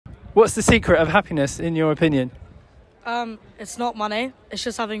What's the secret of happiness, in your opinion? It's not money, it's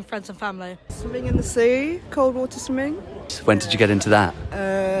just having friends and family. Swimming in the sea, cold water swimming. When did you get into that?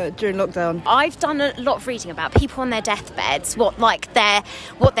 During lockdown. I've done a lot of reading about people on their deathbeds, what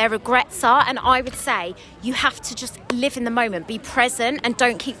their regrets are, and I would say you have to just live in the moment, be present, and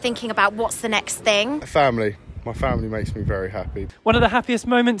don't keep thinking about what's the next thing. Family. My family makes me very happy. One of the happiest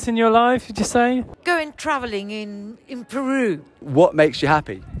moments in your life, would you say? Going travelling in Peru. What makes you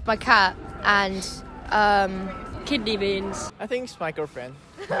happy? My cat and Kidney beans. I think it's my girlfriend.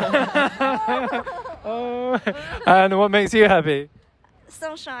 Oh. And what makes you happy?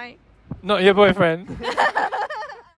 sunshine. Not your boyfriend?